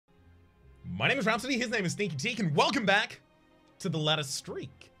My name is Rhapsody, his name is sneakyteak, and welcome back to the ladder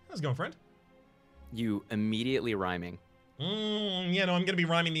streak. How's it going, friend? You immediately rhyming. Yeah, no, I'm gonna be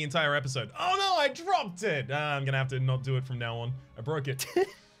rhyming the entire episode. Oh no, I dropped it! I'm gonna have to not do it from now on. I broke it.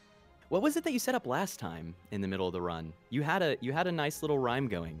 What was it that you set up last time in the middle of the run? You had a nice little rhyme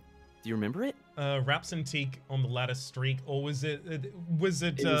going. Do you remember it? Rhapsody on the ladder streak, or was it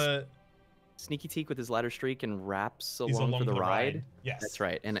sneakyteak with his ladder streak and Raps along for the ride? Yes. That's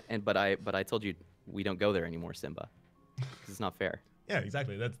right. But I told you we don't go there anymore, Simba. Because it's not fair. Yeah,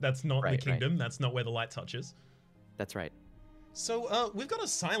 exactly. That's not the kingdom. Right. That's not where the light touches. That's right. So, we've got a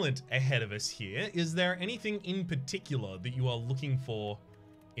silent ahead of us here. Is there anything in particular that you are looking for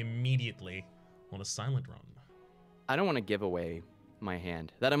immediately on a silent run? I don't want to give away my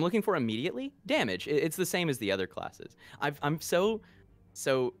hand. That I'm looking for immediately? Damage. It's the same as the other classes. I'm so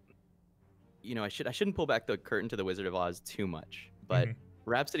you know, I shouldn't pull back the curtain to the Wizard of Oz too much, but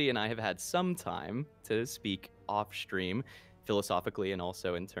Rhapsody and I have had some time to speak off stream philosophically and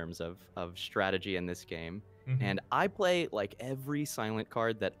also in terms of strategy in this game. And I play like every silent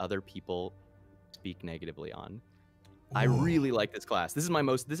card that other people speak negatively on. Ooh. I really like this class. This is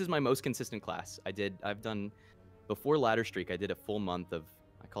my most consistent class. I've done before Ladder Streak, I did a full month of,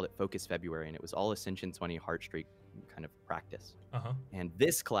 I called it Focus February, and it was all Ascension 20 Heart Streak kind of practice. And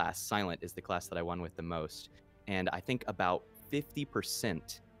this class, Silent, is the class that I won with the most. And I think about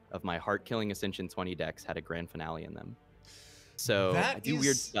 50% of my heart-killing Ascension 20 decks had a grand finale in them. So that I do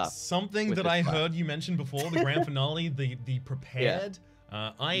weird stuff. Something that I heard you mention before, the grand finale, the prepared.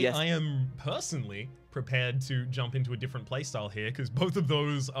 Yeah. I am personally prepared to jump into a different playstyle here because both of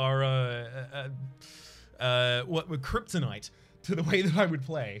those are what were kryptonite to the way that I would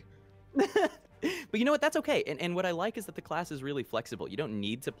play. But you know what? That's okay. And what I like is that the class is really flexible. You don't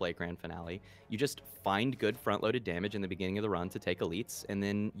need to play Grand Finale. You just find good front-loaded damage in the beginning of the run to take elites, and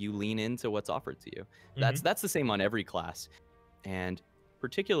then you lean into what's offered to you. That's the same on every class. And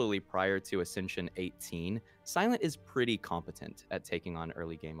particularly prior to Ascension 18, Silent is pretty competent at taking on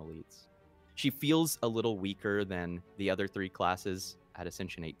early game elites. She feels a little weaker than the other three classes at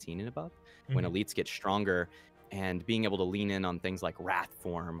Ascension 18 and above. When elites get stronger, and being able to lean in on things like Wrath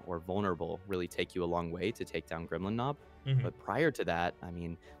Form or Vulnerable really take you a long way to take down Gremlin Knob. But prior to that, I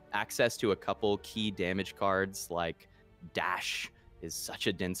mean, access to a couple key damage cards like Dash is such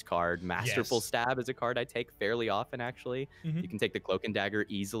a dense card. Masterful Stab is a card I take fairly often, actually. You can take the Cloak and Dagger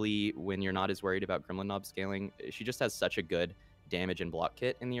easily when you're not as worried about Gremlin Knob scaling. She just has such a good damage and block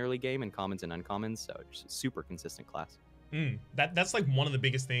kit in the early game in commons and uncommons, so it's a super consistent class. That's like one of the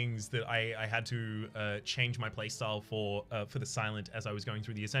biggest things that I had to change my playstyle for the Silent as I was going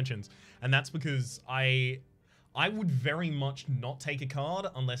through the Ascensions, and that's because I would very much not take a card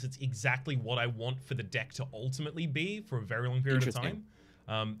unless it's exactly what I want for the deck to ultimately be for a very long period of time.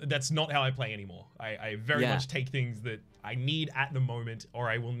 That's not how I play anymore. I very much take things that I need at the moment or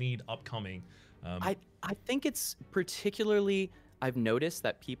I will need upcoming. I think it's particularly, I've noticed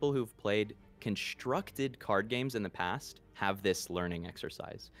that people who've played constructed card games in the past have this learning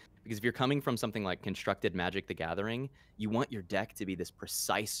exercise, because if you're coming from something like constructed Magic the Gathering, you want your deck to be this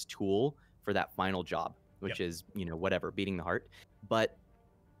precise tool for that final job, which is, you know, whatever, beating the heart. But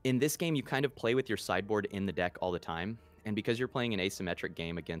in this game, you kind of play with your sideboard in the deck all the time, and because you're playing an asymmetric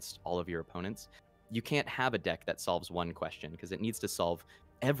game against all of your opponents, you can't have a deck that solves one question because it needs to solve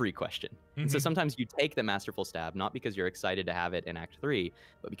every question. And so sometimes you take the Masterful Stab, not because you're excited to have it in Act 3,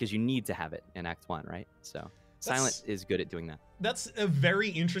 but because you need to have it in Act 1, right? So Silent is good at doing that. That's a very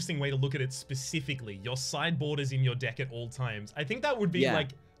interesting way to look at it specifically. Your sideboard is in your deck at all times. I think that would be like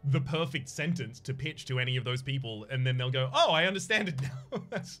the perfect sentence to pitch to any of those people, and then they'll go, oh, I understand it now.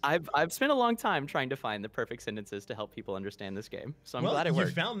 I've spent a long time trying to find the perfect sentences to help people understand this game, so I'm glad it worked.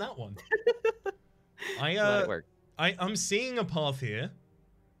 You found that one. Glad it worked. I'm seeing a path here.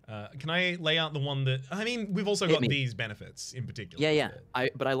 Can I lay out the one that, I mean, we've also got these benefits in particular.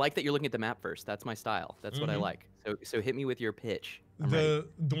 But I like that you're looking at the map first. That's my style. That's what I like. So hit me with your pitch. The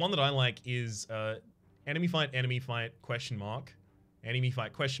one that I like is enemy fight, question mark, enemy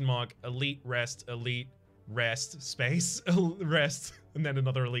fight, question mark, elite, rest, space, rest, and then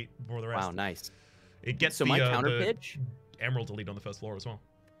another elite for the rest. Wow, nice. It gets my counter pitch? Emerald elite on the first floor as well.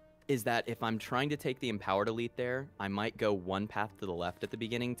 Is that if I'm trying to take the Empowered Elite there, I might go one path to the left at the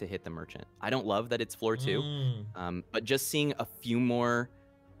beginning to hit the Merchant. I don't love that it's floor 2, but just seeing a few more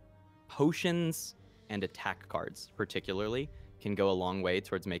potions and attack cards particularly can go a long way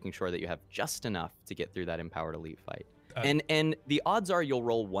towards making sure that you have just enough to get through that Empowered Elite fight. And the odds are you'll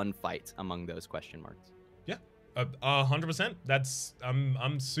roll one fight among those question marks. Yeah, 100%. That's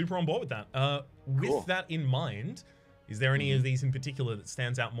I'm super on board with that. With that in mind, Is there any of these in particular that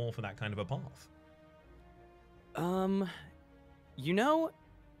stands out more for that kind of a path? You know,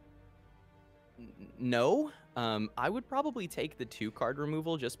 no. I would probably take the 2-card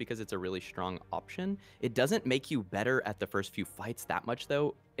removal just because it's a really strong option. It doesn't make you better at the first few fights that much,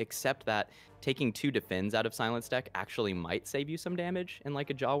 though, except that taking 2 defends out of Silence deck actually might save you some damage in like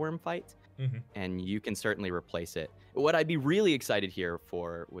a Jawworm fight, and you can certainly replace it. What I'd be really excited here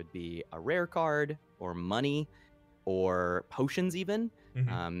for would be a rare card, or money, or potions even.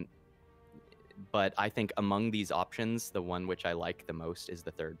 But I think among these options, the one which I like the most is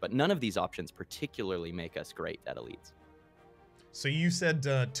the 3rd. But none of these options particularly make us great at elites. So you said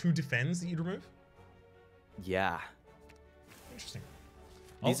 2 defends that you'd remove? Yeah. Interesting.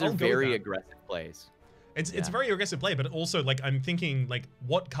 These are very aggressive plays. It's very aggressive play, but also like I'm thinking like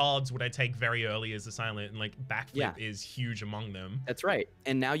what cards would I take very early as a silent, and like backflip is huge among them. That's right.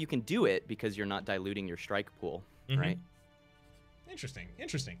 And now you can do it because you're not diluting your strike pool, right? Interesting,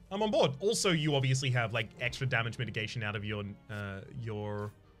 interesting. I'm on board. Also, you obviously have like extra damage mitigation out of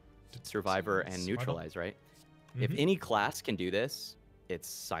your Survivor and Neutralize, right? If any class can do this, it's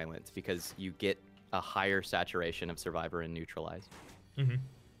Silent because you get a higher saturation of Survivor and Neutralize.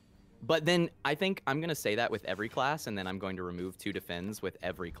 But then I think I'm gonna say that with every class, and then I'm going to remove 2 defends with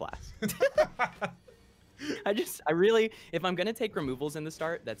every class. I really, if I'm gonna take removals in the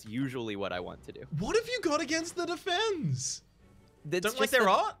start, that's usually what I want to do. What have you got against the defends? Don't like their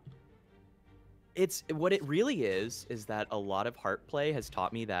art? It's what it really is that a lot of heart play has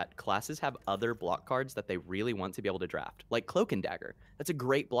taught me that classes have other block cards that they really want to be able to draft, like Cloak and Dagger. That's a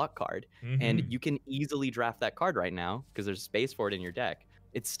great block card, and you can easily draft that card right now because there's space for it in your deck.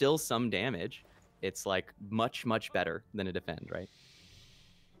 It's still some damage. It's like much, much better than a defend, right?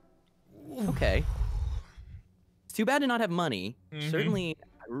 Okay. It's too bad to not have money. Certainly,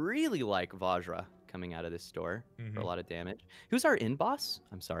 I really like Vajra coming out of this store for a lot of damage. Who's our in-boss?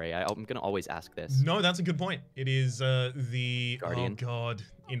 I'm sorry, I'm going to always ask this. No, that's a good point. It is the... Guardian. Oh, God.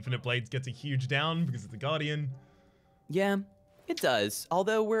 Infinite Blades gets a huge down because it's the Guardian. Yeah, it does.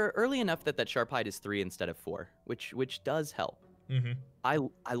 Although we're early enough that Sharp Hide is 3 instead of 4, which does help.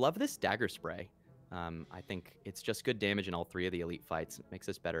 I love this Dagger Spray. I think it's just good damage in all 3 of the elite fights. It makes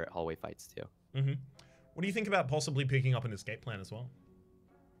us better at hallway fights, too. What do you think about possibly picking up an escape plan as well?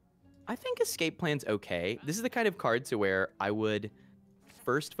 I think escape plan's okay. This is the kind of card to where I would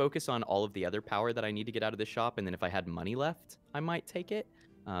first focus on all of the other power that I need to get out of the shop, and then if I had money left, I might take it.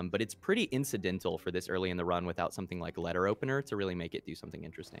 But it's pretty incidental for this early in the run without something like Letter Opener to really make it do something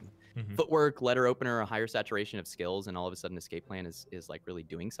interesting. Footwork, Letter Opener, a higher saturation of skills, and all of a sudden escape plan is like really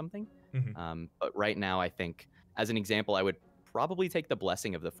doing something. But right now, I think, as an example, I would probably take the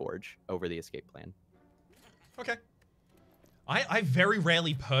Blessing of the Forge over the escape plan. Okay. I very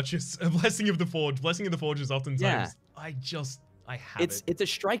rarely purchase a Blessing of the Forge. Blessing of the Forge is oftentimes, I have it. It's a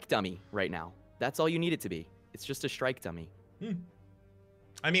strike dummy right now. That's all you need it to be. It's just a strike dummy.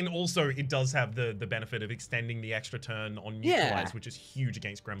 I mean, also, it does have the benefit of extending the extra turn on Neutralize, which is huge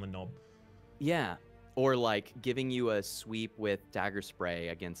against Gremlin Knob. Yeah. Or, like, giving you a sweep with Dagger Spray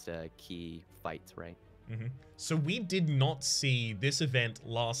against a key fight, right? So we did not see this event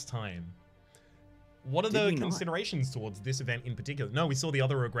last time. What are the considerations towards this event in particular? No, we saw the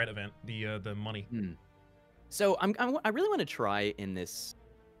other regret event, the money. So I really want to try in this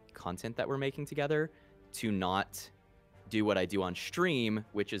content that we're making together to not do what I do on stream,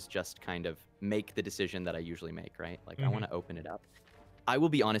 which is just kind of make the decision that I usually make, right? Like I want to open it up. I will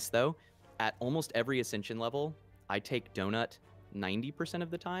be honest though, at almost every Ascension level, I take Donut 90%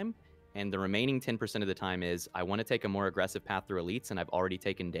 of the time. And the remaining 10% of the time is I want to take a more aggressive path through elites, and I've already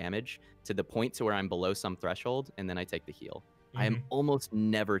taken damage to the point to where I'm below some threshold, and then I take the heal. I am almost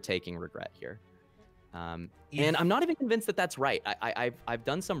never taking regret here. And I'm not even convinced that that's right. I've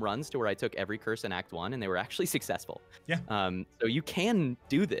done some runs to where I took every curse in Act 1, and they were actually successful. Yeah. So you can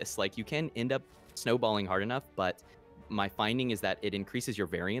do this. Like, you can end up snowballing hard enough, but my finding is that it increases your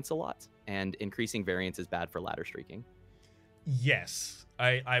variance a lot, and increasing variance is bad for ladder streaking. Yes.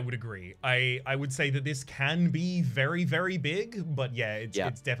 I would agree. I would say that this can be very, very big, but yeah,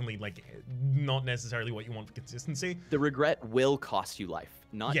 it's definitely like not necessarily what you want for consistency. The regret will cost you life,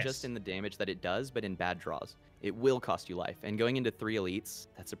 not just in the damage that it does, but in bad draws. It will cost you life. And going into 3 elites,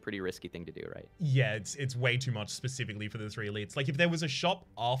 that's a pretty risky thing to do, right? Yeah, it's way too much specifically for the 3 elites. Like if there was a shop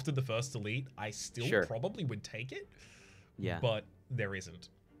after the first elite, I still probably would take it. Yeah. But there isn't.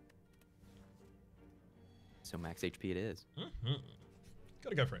 So max HP it is.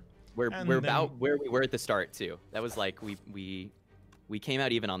 Gotta go for it. We're about where we were at the start too. That was like we came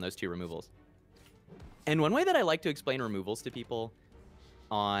out even on those 2 removals. And one way that I like to explain removals to people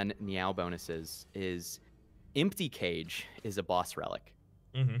on Niao bonuses is Empty Cage is a boss relic.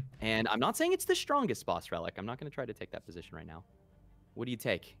 Mm-hmm. And I'm not saying it's the strongest boss relic. I'm not going to try to take that position right now. What do you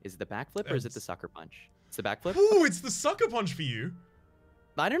take? Is it the backflip or is it the sucker punch? It's the backflip? Ooh, it's the sucker punch for you.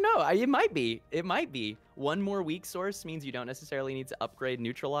 I don't know. It might be. It might be. One more weak source means you don't necessarily need to upgrade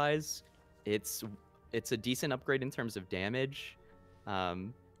neutralize. It's a decent upgrade in terms of damage.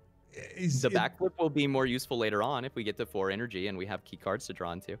 The backflip will be more useful later on if we get to 4 energy and we have key cards to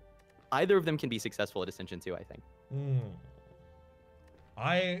draw into. Either of them can be successful at Ascension 2, I think.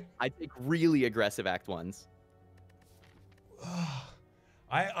 I take really aggressive Act 1s.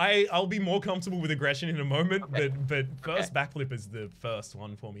 I'll be more comfortable with aggression in a moment, but first backflip is the first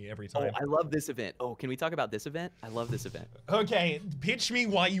one for me every time. Oh, I love this event. Oh, can we talk about this event? I love this event. Okay, pitch me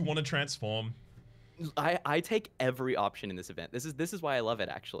why you want to transform. I take every option in this event. This is why I love it,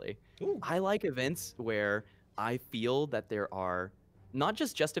 actually. Ooh. I like events where I feel that there are not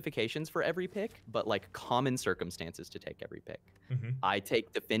just justifications for every pick, but like common circumstances to take every pick. Mm-hmm. I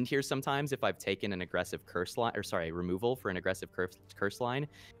take defend here sometimes if I've taken an aggressive curse line, or sorry, removal for an aggressive curse line,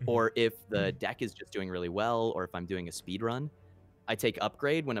 or if the deck is just doing really well, or if I'm doing a speed run. I take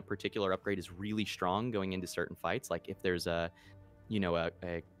upgrade when a particular upgrade is really strong going into certain fights, like if there's a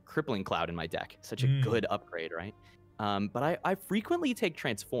crippling cloud in my deck, such a good upgrade, right? But I frequently take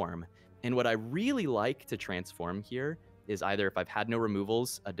transform, and what I really like to transform here is either if I've had no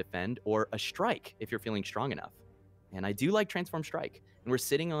removals, a defend, or a strike if you're feeling strong enough. And I do like transform strike, and we're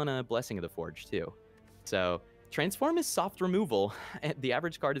sitting on a Blessing of the Forge too. So transform is soft removal, and the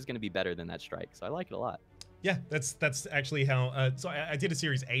average card is going to be better than that strike, so I like it a lot. Yeah, that's actually how. So I did a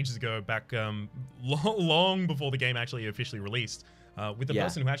series ages ago, back long before the game actually officially released, with the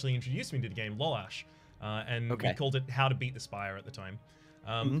person who actually introduced me to the game, Lolash, and we called it How to Beat the Spire at the time.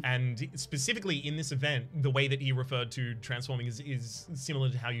 And specifically in this event, the way that he referred to transforming is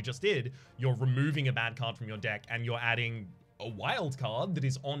similar to how you just did. You're removing a bad card from your deck, and you're adding a wild card that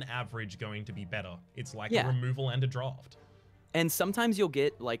is on average going to be better. It's like a removal and a draft. And sometimes you'll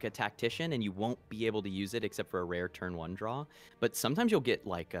get like a Tactician and you won't be able to use it except for a rare turn 1 draw. But sometimes you'll get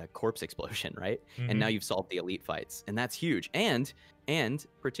like a Corpse Explosion, right? And now you've solved the elite fights, and that's huge. And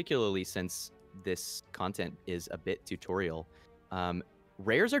particularly since this content is a bit tutorial,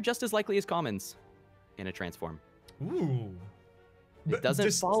 rares are just as likely as commons in a transform. Ooh. It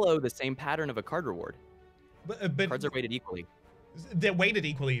doesn't follow the same pattern of a card reward. But cards are weighted equally. They're weighted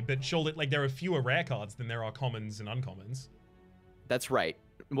equally, but surely like there are fewer rare cards than there are commons and uncommons. That's right.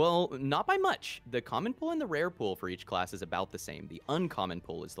 Well, not by much. The common pool and the rare pool for each class is about the same. The uncommon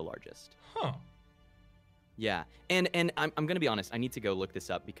pool is the largest. Huh. Yeah. And I'm going to be honest. I need to go look this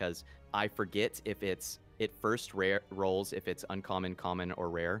up because I forget if it first rolls if it's uncommon, common, or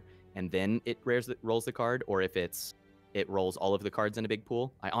rare, and then it rolls the card, or if it rolls all of the cards in a big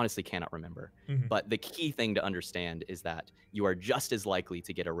pool. I honestly cannot remember. But the key thing to understand is that you are just as likely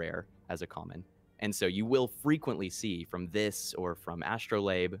to get a rare as a common. And so you will frequently see from this or from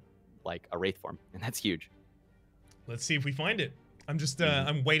Astrolabe like a Wraith form, and that's huge. Let's see if we find it. I'm just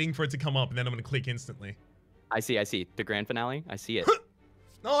I'm waiting for it to come up, and then I'm going to click instantly. I see. The grand finale. I see it.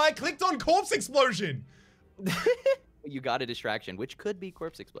 No, I clicked on Corpse Explosion. You got a distraction, which could be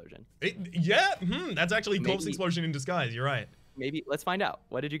Corpse Explosion. That's actually Corpse Explosion in disguise. You're right. Maybe. Let's find out.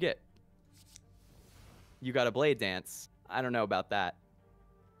 What did you get? You got a Blade Dance. I don't know about that.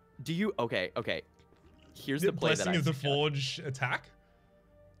 Do you? Okay. Here's the play Blessing of the Forge attack?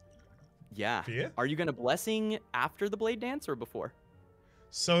 Yeah. Fear? Are you going to Blessing after the Blade Dance or before?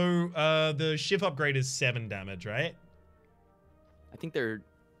 So, the Shiv upgrade is 7 damage, right? I think are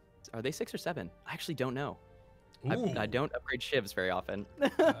they 6 or 7? I actually don't know. I don't upgrade Shivs very often.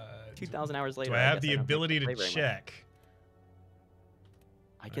 2,000 hours later. Do I have the ability to check?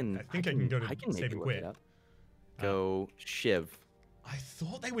 I think I can go to save and quit. Go Shiv. I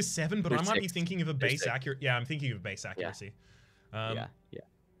thought they were 7, but I might be thinking of a base accuracy. Yeah, I'm thinking of base accuracy. Yeah.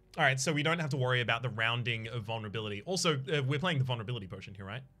 All right, so we don't have to worry about the rounding of vulnerability. Also, we're playing the vulnerability potion here,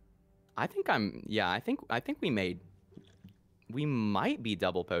 right? I think we might be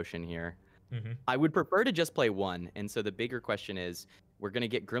double potion here. I would prefer to just play 1, and so the bigger question is, we're going to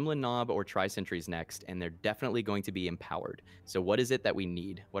get Gremlin Knob or Tri-Sentries next, and they're definitely going to be empowered. So what is it that we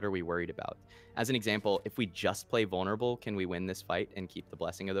need? What are we worried about? As an example, if we just play Vulnerable, can we win this fight and keep the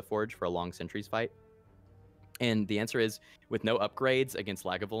Blessing of the Forge for a long Sentries fight? And the answer is, with no upgrades against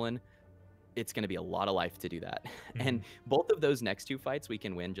Lagavulin, it's going to be a lot of life to do that. And both of those next 2 fights we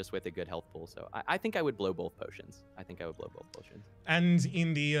can win just with a good health pool. So I think I would blow both potions. And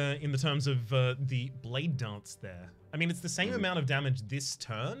in the terms of the Blade Dance there, I mean, it's the same amount of damage this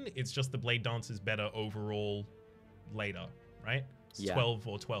turn. It's just the Blade Dance is better overall later, right? It's 12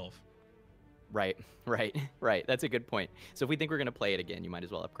 or 12. Right, right, right. That's a good point. So if we think we're going to play it again, you might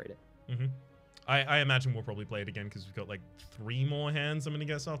as well upgrade it. Mm-hmm. I imagine we'll probably play it again because we've got like 3 more hands, I'm going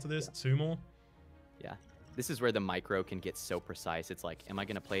to guess, after this. Yeah. 2 more. Yeah. This is where the micro can get so precise. It's like, am I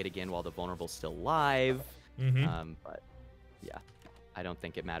going to play it again while the vulnerable's still live? Mm-hmm. But yeah, I don't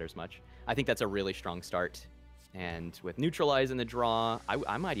think it matters much. I think that's a really strong start. And with Neutralize in the draw,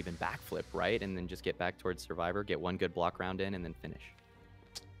 I might even backflip, right? And then just get back towards Survivor, get 1 good block round in, and then finish.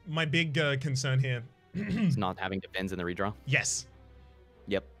 My big concern here is not having defends in the redraw. Yes.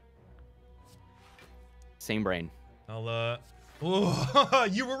 Yep. Same brain. I'll, oh,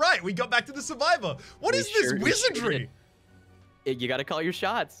 you were right. We got back to the Survivor. What is this wizardry? You got to call your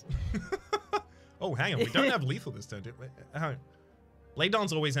shots. Oh, hang on. We don't have lethal this turn, do we? Blade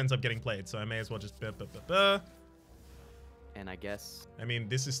Dance always ends up getting played, so I may as well just... And I guess... I mean,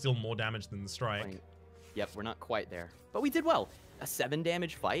 this is still more damage than the strike. Yep, we're not quite there. But we did well. A 7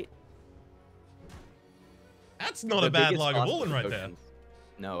 damage fight. That's not a bad log of Woolen right there.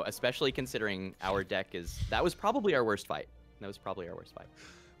 No, especially considering our deck is... That was probably our worst fight. That was probably our worst fight.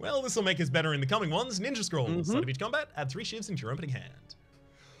 Well, this will make us better in the coming ones. Ninja Scroll. Start of each combat, add 3 shifts into your opening hand.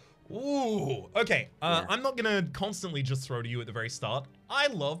 Ooh, okay. Yeah. I'm not gonna constantly just throw to you at the very start. I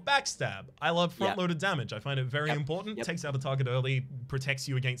love backstab. I love front-loaded damage. I find it very important. Takes out a target early, protects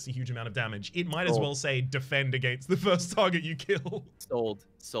you against a huge amount of damage. It might as well say defend against the first target you kill.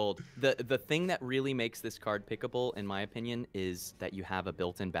 Sold. The thing that really makes this card pickable, in my opinion, is that you have a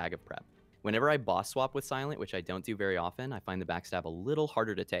built-in bag of prep. Whenever I boss swap with Silent, which I don't do very often, I find the backstab a little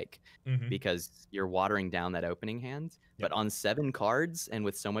harder to take because you're watering down that opening hand. But on 7 cards and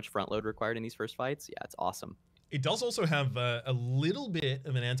with so much front load required in these first fights, yeah, it's awesome. It does also have a little bit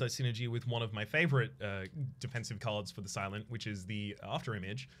of an anti-synergy with one of my favorite defensive cards for the Silent, which is the After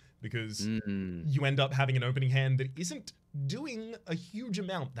Image, because you end up having an opening hand that isn't doing a huge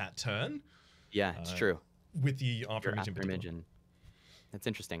amount that turn. Yeah, it's true. With the After Image in particular. That's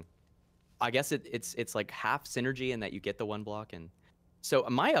interesting. I guess it's like half synergy in that you get the 1 block. And so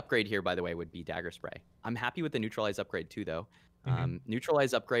my upgrade here, by the way, would be Dagger Spray. I'm happy with the Neutralize upgrade too, though.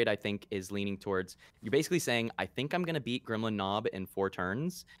 Neutralize upgrade, I think, is leaning towards, you're basically saying, I think I'm going to beat Gremlin Knob in 4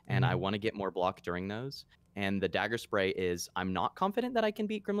 turns, and I want to get more block during those. And the Dagger Spray is, I'm not confident that I can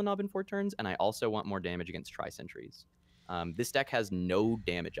beat Gremlin Knob in 4 turns, and I also want more damage against Tri-Sentries. This deck has no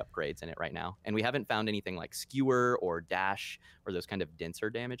damage upgrades in it right now, and we haven't found anything like Skewer or Dash or those kind of denser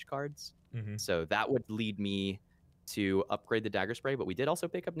damage cards. So that would lead me to upgrade the Dagger Spray, but we did also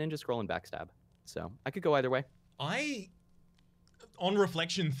pick up Ninja Scroll and Backstab. So I could go either way. On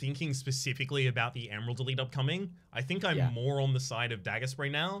reflection, thinking specifically about the Emerald Elite upcoming, I think I'm more on the side of Dagger Spray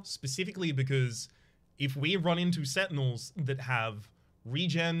now, specifically because if we run into Sentinels that have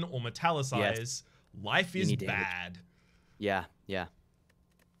regen or metallicize, life is bad. Yeah.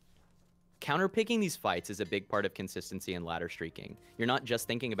 Counterpicking these fights is a big part of consistency and ladder streaking. You're not just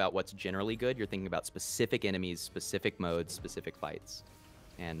thinking about what's generally good, you're thinking about specific enemies, specific modes, specific fights.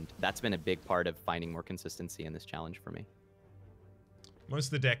 And that's been a big part of finding more consistency in this challenge for me. Most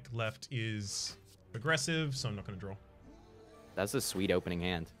of the deck left is aggressive, so I'm not going to draw. That's a sweet opening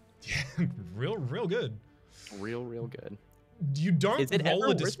hand. Yeah, real good. Real good. You don't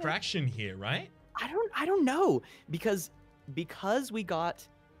roll a distraction here, right? I don't know, because we got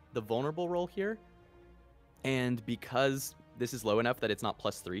the vulnerable roll here, and because this is low enough that it's not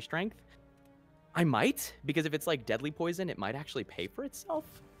 +3 strength, I might, because if it's like deadly poison, it might actually pay for itself.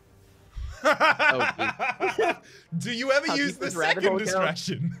 Do you ever use the second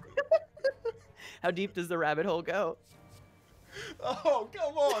distraction? How deep does the rabbit hole go? Oh,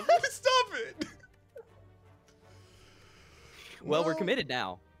 come on. Stop it. Well, we're committed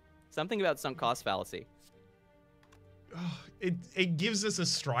now. Something about sunk cost fallacy. It gives us a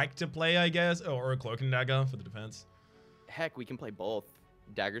strike to play, I guess, or a Cloak and Dagger for the defense. Heck, we can play both.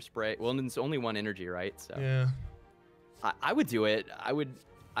 Dagger Spray. Well, it's only 1 energy, right? So yeah, I would do it. I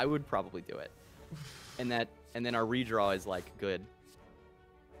would probably do it. And then our redraw is like good.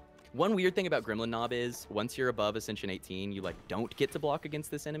 One weird thing about Gremlin Knob is once you're above Ascension 18, you like don't get to block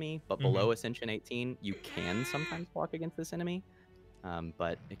against this enemy, but below Ascension 18, you can sometimes block against this enemy.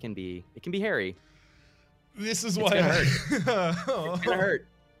 But it can be hairy. This is why it's gonna hurt.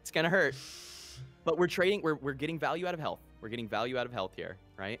 It's gonna hurt. But we're trading. We're getting value out of health. We're getting value out of health here,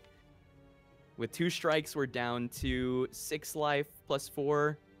 right? With 2 strikes, we're down to 6 life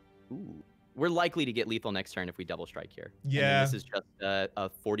 +4. Ooh. We're likely to get lethal next turn if we double strike here. Yeah. And this is just a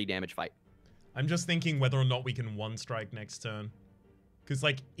 40 damage fight. I'm just thinking whether or not we can 1 strike next turn. Because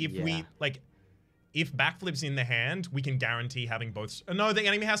like if if backflip's in the hand, we can guarantee having both. No, the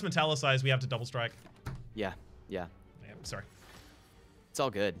enemy has metallicize. We have to double strike. Yeah. Yeah, sorry. It's all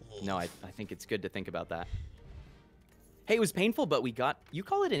good. No, I think it's good to think about that. Hey, it was painful, but we got... You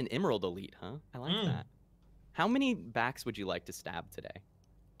call it an Emerald Elite, huh? I like that. How many backs would you like to stab today?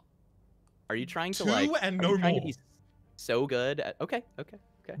 Are you trying to, like... 2 and no more. To be so good at... Okay.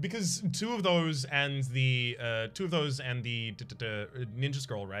 Because two of those and the Ninja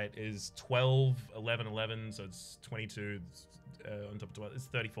Scroll, right, is 12, 11, 11, so it's 22 on top of 12. It's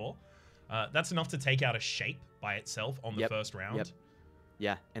 34. That's enough to take out a shape by itself on the first round. Yep.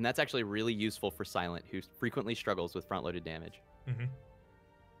 Yeah, and that's actually really useful for Silent, who frequently struggles with front-loaded damage. Mm-hmm.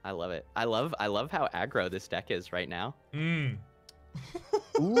 I love it. I love how aggro this deck is right now. Mm.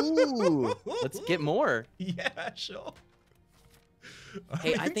 Ooh, let's get more. Yeah, sure.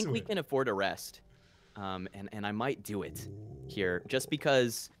 Hey, I think we can afford a rest, and I might do it here just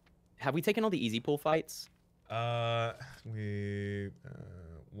because. Have we taken all the easy pool fights?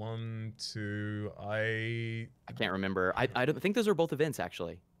 One, two. I can't remember. I don't think those are both events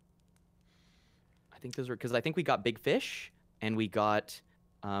actually. I think those are because I think we got Big Fish and we got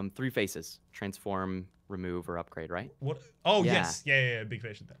 3 faces: transform, remove, or upgrade. Right? What? Oh yes, yeah. Big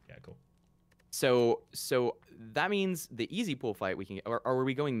Fish. Yeah, cool. So that means the easy pool fight we can get, or were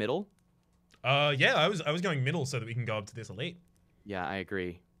we going middle? Yeah, I was going middle so that we can go up to this elite. Yeah, I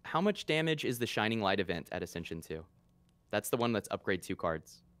agree. How much damage is the Shining Light event at Ascension 2? That's the one that's upgrade 2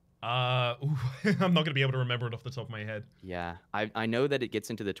 cards. I'm not gonna be able to remember it off the top of my head. Yeah, I know that it gets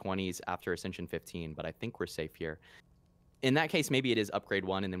into the 20s after Ascension 15, but I think we're safe here. In that case, maybe it is upgrade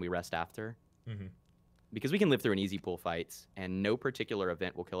 1 and then we rest after. Mm-hmm. Because we can live through an easy pool fight, and no particular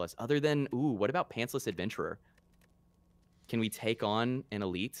event will kill us other than, what about Pantsless Adventurer? Can we take on an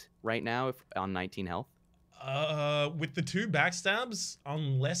elite right now if on 19 health? With the 2 backstabs,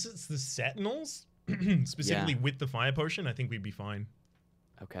 unless it's the Sentinels, specifically with the Fire Potion, I think we'd be fine.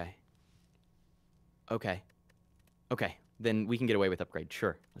 Okay. Then we can get away with upgrade.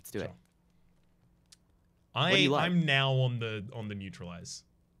 Sure, let's do it. I'm now on the neutralize.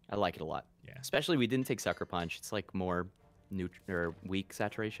 I like it a lot. Yeah. Especially we didn't take Sucker Punch. It's like more weak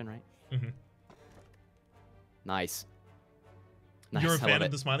saturation, right? Mm-hmm. Nice. You're a fan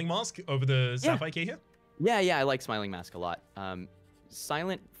of the Smiling Mask over the Sapphire Key here? Yeah, I like Smiling Mask a lot.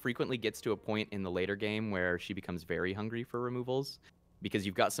 Silent frequently gets to a point in the later game where she becomes very hungry for removals because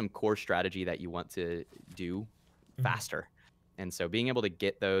you've got some core strategy that you want to do faster. And so being able to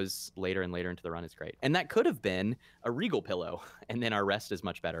get those later and later into the run is great. And that could have been a Regal Pillow, and then our rest is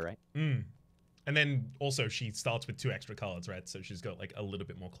much better, right? Mm. And then also she starts with 2 extra cards, right? So she's got like a little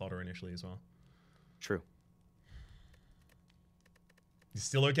bit more clutter initially as well. True. You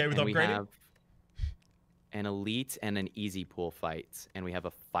still okay with upgrading? We have an elite and an easy pool fight, and we have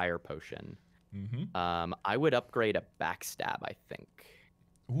a fire potion. Mm-hmm. I would upgrade a backstab, I think.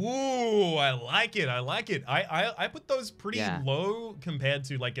 Ooh, I like it. I put those pretty low compared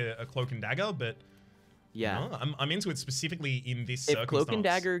to like a Cloak and Dagger, but no, I'm into it specifically in this circumstance. Cloak and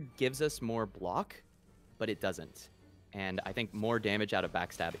Dagger gives us more block, but it doesn't. And I think more damage out of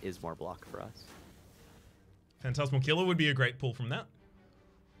backstab is more block for us. Phantasmal Killer would be a great pull from that.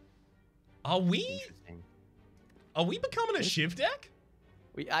 Are we becoming a Shiv deck?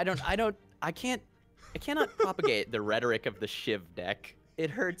 I cannot propagate the rhetoric of the Shiv deck. It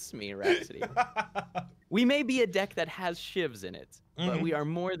hurts me, Rhapsody. We may be a deck that has Shivs in it, but we are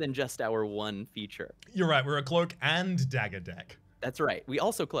more than just our one feature. You're right, we're a Cloak and Dagger deck. That's right, we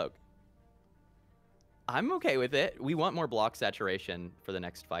also Cloak. I'm okay with it. We want more block saturation for the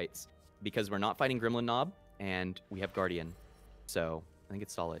next fights because we're not fighting Gremlin Knob and we have Guardian. So I think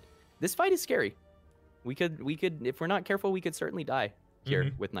it's solid. This fight is scary. We could, if we're not careful, we could certainly die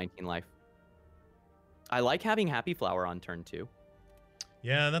here with 19 life. I like having Happy Flower on turn 2.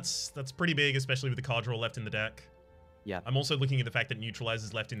 Yeah, that's pretty big, especially with the card draw left in the deck. Yeah. I'm also looking at the fact that Neutralize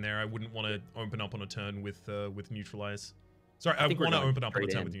is left in there. I wouldn't want to open up on a turn with Neutralize. Sorry, I want to open up on a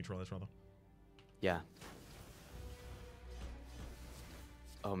turn with Neutralize, rather. Yeah.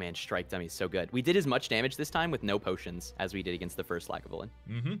 Oh man, Strike Dummy is so good. We did as much damage this time with no potions as we did against the first Lagavulin.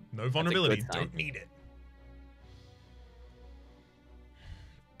 No vulnerability. Don't need it.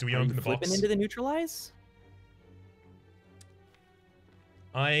 Do we open the box? Flipping into the Neutralize?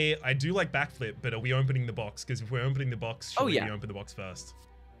 I do like backflip, but are we opening the box? Because if we're opening the box, should we open the box first?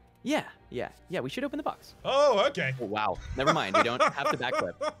 Yeah, we should open the box. Oh, okay. Oh, wow. Never mind. We don't have to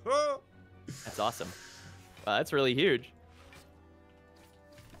backflip. That's awesome. Wow, that's really huge.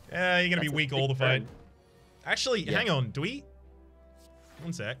 Yeah, you're going to be weak all the fight. Actually, hang on. Do we...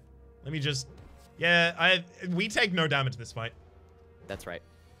 One sec. Let me just... Yeah, we take no damage this fight. That's right.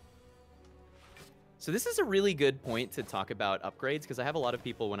 So this is a really good point to talk about upgrades, because I have a lot of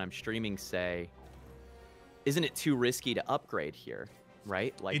people when I'm streaming say, isn't it too risky to upgrade here?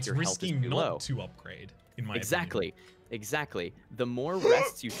 right? Like It's your health risky is too not low. to upgrade, in my opinion. Exactly. The more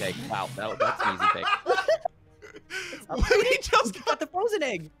rests you take, wow, that's an easy pick. We just got the frozen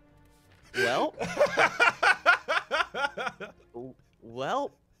egg.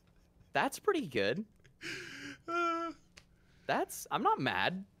 Well, that's pretty good. I'm not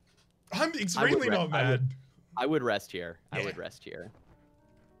mad. I'm extremely not mad. I would rest here. Yeah. I would rest here.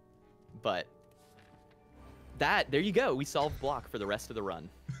 But there you go. We solved block for the rest of the run.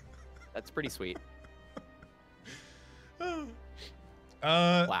 That's pretty sweet. Wow.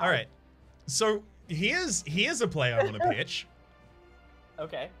 Wow. All right. So here's a play I want to pitch.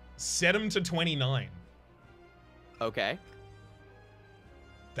 Okay. Set him to 29. Okay.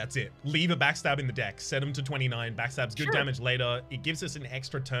 That's it. Leave a backstab in the deck. Set him to 29. Backstab's good damage later. It gives us an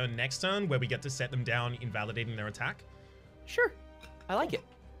extra turn next turn where we get to set them down, invalidating their attack. Sure. I like it.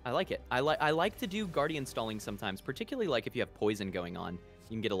 I like to do Guardian stalling sometimes, particularly like if you have poison going on.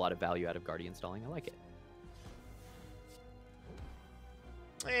 You can get a lot of value out of Guardian stalling. I like it.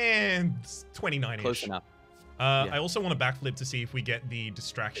 And 29-ish. Close enough. I also want to backflip to see if we get the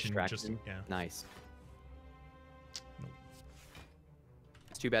distraction. Nice.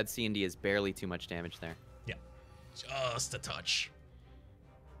 It's too bad C&D is barely too much damage there. Yeah. Just a touch.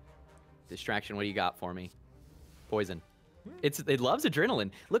 Distraction, what do you got for me? Poison. It loves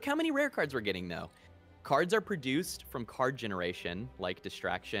adrenaline. Look how many rare cards we're getting, though. Cards are produced from card generation, like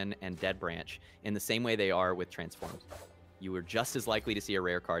Distraction and Dead Branch, in the same way they are with Transforms. You are just as likely to see a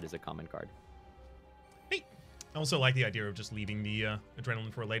rare card as a common card. Hey, I also like the idea of just leaving the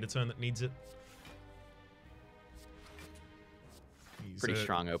adrenaline for a later turn that needs it. Pretty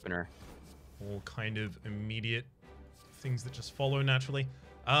strong opener. All kind of immediate things that just follow naturally.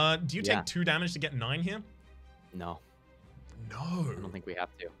 Do you take 2 damage to get 9 here? No. No. I don't think we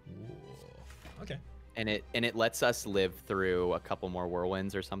have to. Ooh. Okay. And it lets us live through a couple more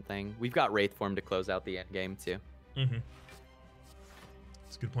whirlwinds or something. We've got Wraith Form to close out the end game too. Mm-hmm.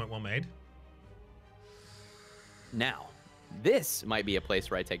 It's a good point, well made. Now, this might be a place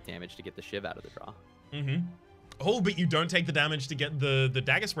where I take damage to get the Shiv out of the draw. Mm-hmm. Oh, but you don't take the damage to get the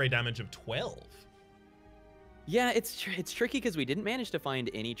dagger spray damage of 12. Yeah, it's tricky because we didn't manage to find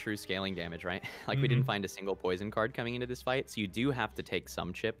any true scaling damage, right? Like we didn't find a single poison card coming into this fight, so you do have to take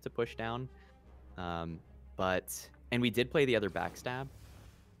some chip to push down. And we did play the other backstab.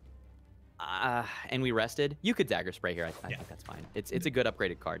 And we rested. You could dagger spray here. I think that's fine. It's a good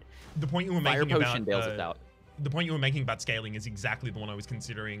upgraded card. The point you were Fire making Potion bails us out. The point you were making about scaling is exactly the one I was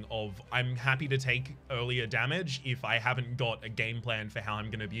considering of I'm happy to take earlier damage if I haven't got a game plan for how I'm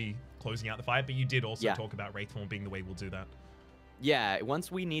going to be closing out the fight, but you did also talk about Wraithform being the way we'll do that. Yeah,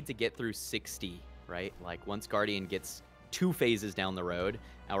 once we need to get through 60, right? Like once Guardian gets 2 phases down the road,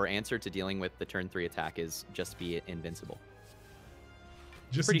 our answer to dealing with the turn 3 attack is just be invincible.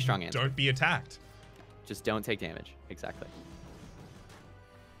 Just pretty strong answer. Don't be attacked. Just don't take damage. Exactly.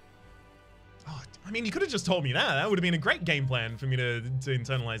 Oh, I mean, you could have just told me that. That would have been a great game plan for me to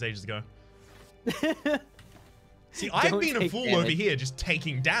internalize ages ago. See, I've been a fool over here just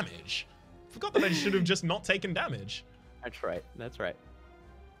taking damage. Forgot that I should have just not taken damage. That's right. That's right.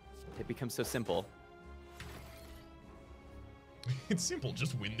 It becomes so simple. It's simple.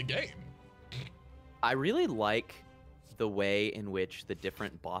 Just win the game. I really like the way in which the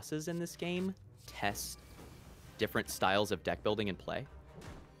different bosses in this game test different styles of deck building and play.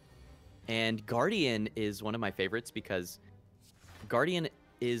 And Guardian is one of my favorites because Guardian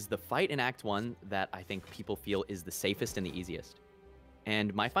is the fight in Act 1 that I think people feel is the safest and the easiest.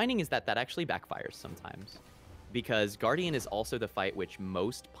 And my finding is that actually backfires sometimes. Because Guardian is also the fight which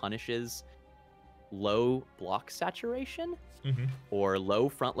most punishes low block saturation or low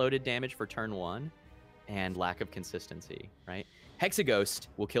front-loaded damage for turn 1 and lack of consistency, right? Hexaghost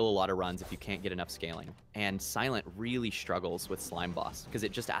will kill a lot of runs if you can't get enough scaling. And Silent really struggles with Slime Boss because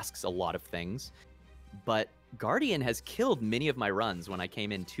it just asks a lot of things. But Guardian has killed many of my runs when I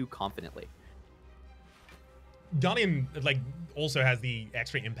came in too confidently. Guardian also has the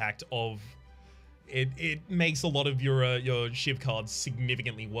extra impact of it makes a lot of your Shiv cards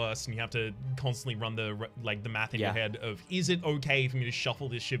significantly worse, and you have to constantly run the math in your head of, is it okay for me to shuffle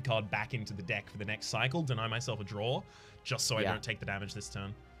this Shiv card back into the deck for the next cycle, deny myself a draw, just so I don't take the damage this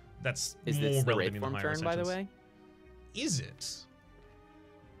turn? That's more relevant in the higher Ascensions. By the way? Is it?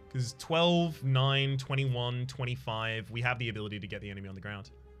 Because 12, 9, 21, 25, we have the ability to get the enemy on the ground.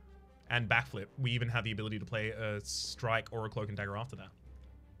 And backflip, we even have the ability to play a strike or a cloak and dagger after that.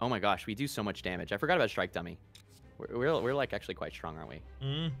 Oh my gosh, we do so much damage. I forgot about Strike Dummy. We're like actually quite strong, aren't we?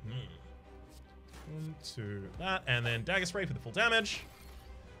 Into that, and then Dagger Spray for the full damage.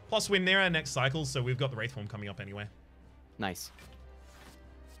 Plus we're near our next cycle, so we've got the Wraithform coming up anyway. Nice.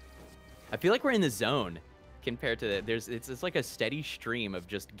 I feel like we're in the zone compared to it's like a steady stream of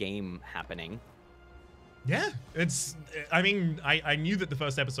just game happening. Yeah, I mean, I knew that the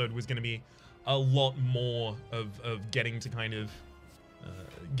first episode was going to be a lot more of getting to kind of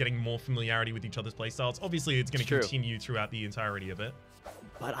getting more familiarity with each other's playstyles. Obviously, it's going to continue throughout the entirety of it.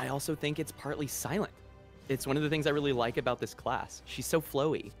 But I also think it's partly silent. It's one of the things I really like about this class. She's so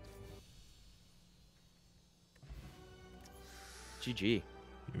flowy. GG. Here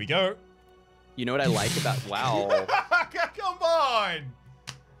we go. You know what I like about wow. Come on.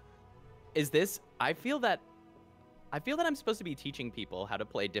 Is this I feel that I'm supposed to be teaching people how to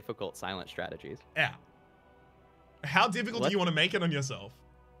play difficult silent strategies. Yeah. How difficult do you want to make it on yourself?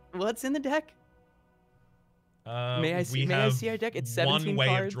 What's in the deck? May I see our deck? It's 17 one way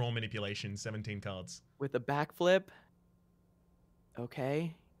cards. Of draw manipulation, 17 cards. With a backflip.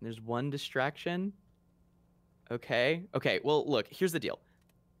 Okay. There's one distraction. Okay. Okay, well, look, here's the deal.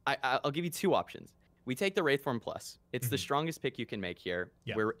 I'll give you two options. We take the Wraithform Plus. It's the strongest pick you can make here.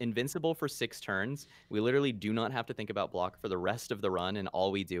 Yep. We're invincible for 6 turns. We literally do not have to think about block for the rest of the run, and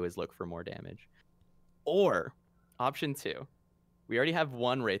all we do is look for more damage. Or, option 2. We already have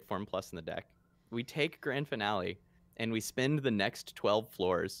one Wraithform Plus in the deck. We take Grand Finale, and we spend the next 12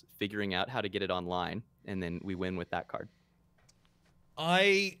 floors figuring out how to get it online, and then we win with that card.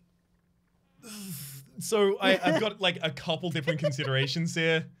 So I've got like a couple different considerations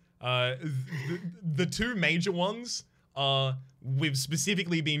here. The two major ones are we've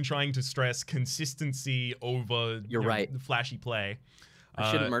specifically been trying to stress consistency over right. The flashy play.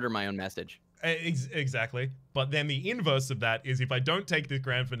 I shouldn't murder my own message. Exactly. But then the inverse of that is if I don't take this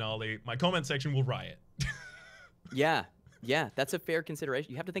grand finale, my comment section will riot. Yeah, that's a fair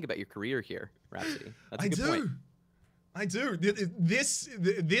consideration. You have to think about your career here, Rhapsody. That's a good point. I do. This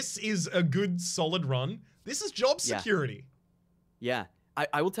is a good, solid run. This is job security. Yeah.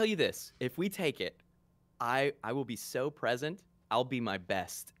 I will tell you this. If we take it, I will be so present. I'll be my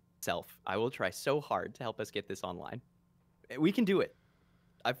best self. I will try so hard to help us get this online. We can do it.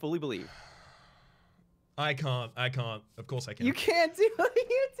 I fully believe. I can't. Of course I can. You can't do it.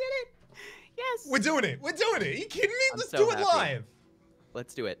 You did it. Yes. We're doing it. Are you kidding me? Let's so do it happy. live.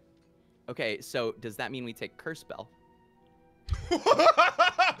 Let's do it. Okay, so does that mean we take Curse Spell?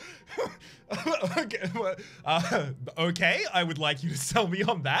 Okay, I would like you to sell me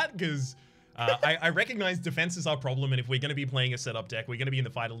on that, because I recognize defense is our problem, and if we're going to be playing a setup deck, we're going to be in the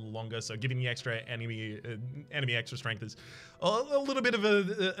fight a little longer, so giving the extra enemy extra strength is a little bit of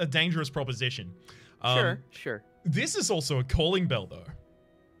a dangerous proposition. Sure. This is also a Calling Bell, though.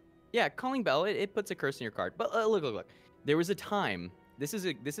 Yeah, Calling Bell, it puts a curse in your card. But look. There was a time, this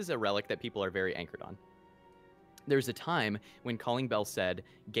is a relic that people are very anchored on. There's a time when Calling Bell said,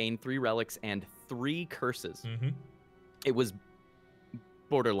 gain 3 relics and 3 curses. It was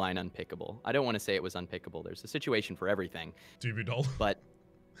borderline unpickable. I don't want to say it was unpickable. There's a situation for everything. Duvudol. But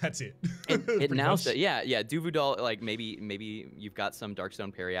that's it. It now says, yeah, Duvudol, like maybe you've got some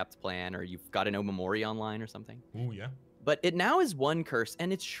Darkstone Periapt's plan, or you've got an Omamori online or something. Ooh, yeah. But it now is 1 curse,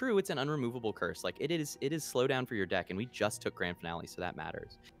 and it's true, it's an unremovable curse. Like, it is slowdown for your deck, and we just took Grand Finale, so that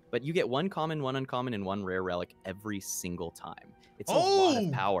matters. But you get 1 common, 1 uncommon, and 1 rare relic every single time. It's a lot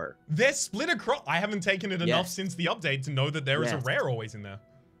of power. They're split across. I haven't taken it enough since the update to know that there is a rare always in there.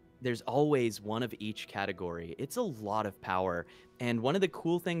 There's always one of each category. It's a lot of power. And one of the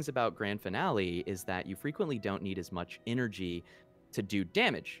cool things about Grand Finale is that you frequently don't need as much energy to do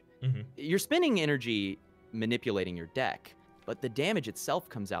damage. You're spending energy manipulating your deck, but the damage itself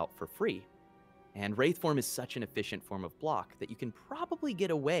comes out for free. And Wraithform is such an efficient form of block that you can probably get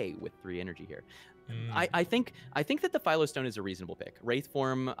away with 3 energy here. I think that the Philostone is a reasonable pick.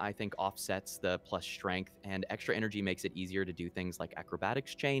 Wraithform, I think, offsets the plus strength, and extra energy makes it easier to do things like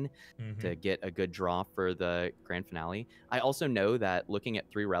Acrobatics Chain to get a good draw for the Grand Finale. I also know that looking at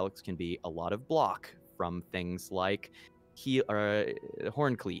 3 relics can be a lot of block from things like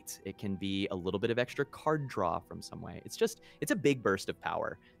Horn Cleat. It can be a little bit of extra card draw from some way. It's a big burst of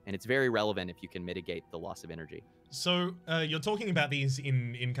power, and it's very relevant if you can mitigate the loss of energy. So you're talking about these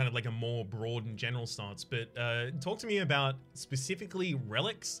in kind of like a more broad and general stance, but talk to me about specifically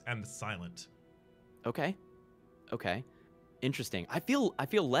relics and the silent. Okay. Interesting. I feel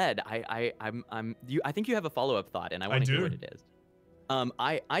led. I think you have a follow-up thought, and I want to hear what it is.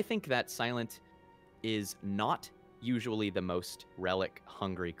 I think that silent is not usually the most relic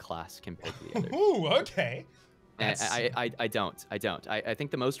hungry class compared to the others. Ooh, okay. I don't. I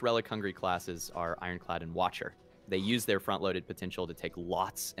think the most relic hungry classes are Ironclad and Watcher. They use their front-loaded potential to take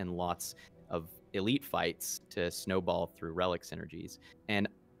lots and lots of elite fights to snowball through relic synergies. And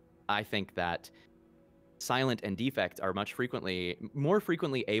I think that Silent and Defect are more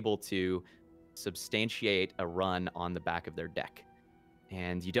frequently able to substantiate a run on the back of their deck.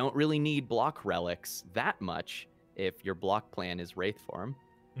 And you don't really need block relics that much if your block plan is Wraith form.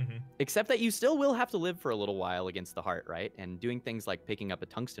 Except that you still will have to live for a little while against the heart, right? And doing things like picking up a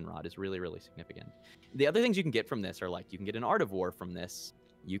tungsten rod is really, really significant. The other things you can get from this are like, you can get an Art of War from this.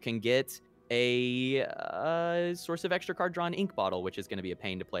 You can get a source of extra card drawn ink bottle, which is going to be a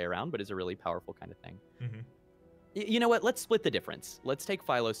pain to play around, but is a really powerful kind of thing. You know what? Let's split the difference. Let's take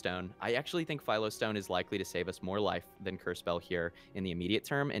Philostone. I actually think Philostone is likely to save us more life than Curse Spell here in the immediate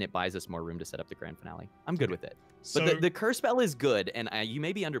term, and it buys us more room to set up the grand finale. I'm good with it. So, but the Curse Spell is good, and you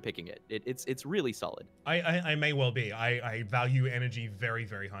may be underpicking it. It's really solid. I may well be. I value energy very,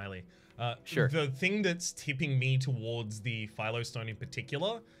 very highly. Sure. The thing that's tipping me towards the Philostone in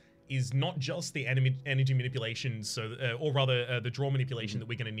particular is not just the energy manipulation, or rather the draw manipulation that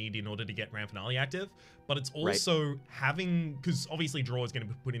we're going to need in order to get Grand Finale active, but it's also having, because obviously draw is going to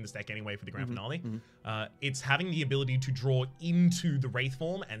be put in this deck anyway for the Grand Finale, it's having the ability to draw into the Wraith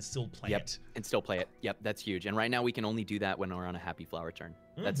form and still play it. And still play it. Yep, that's huge. And right now we can only do that when we're on a Happy Flower turn.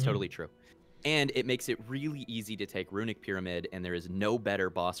 That's totally true. And it makes it really easy to take Runic Pyramid, and there is no better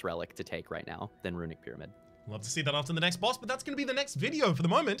boss relic to take right now than Runic Pyramid. Love to see that after the next boss, but that's going to be the next video for the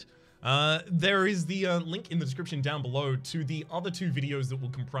moment. There is the link in the description down below to the other 2 videos that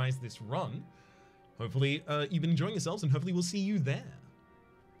will comprise this run. Hopefully you've been enjoying yourselves, and hopefully we'll see you there.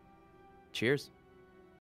 Cheers.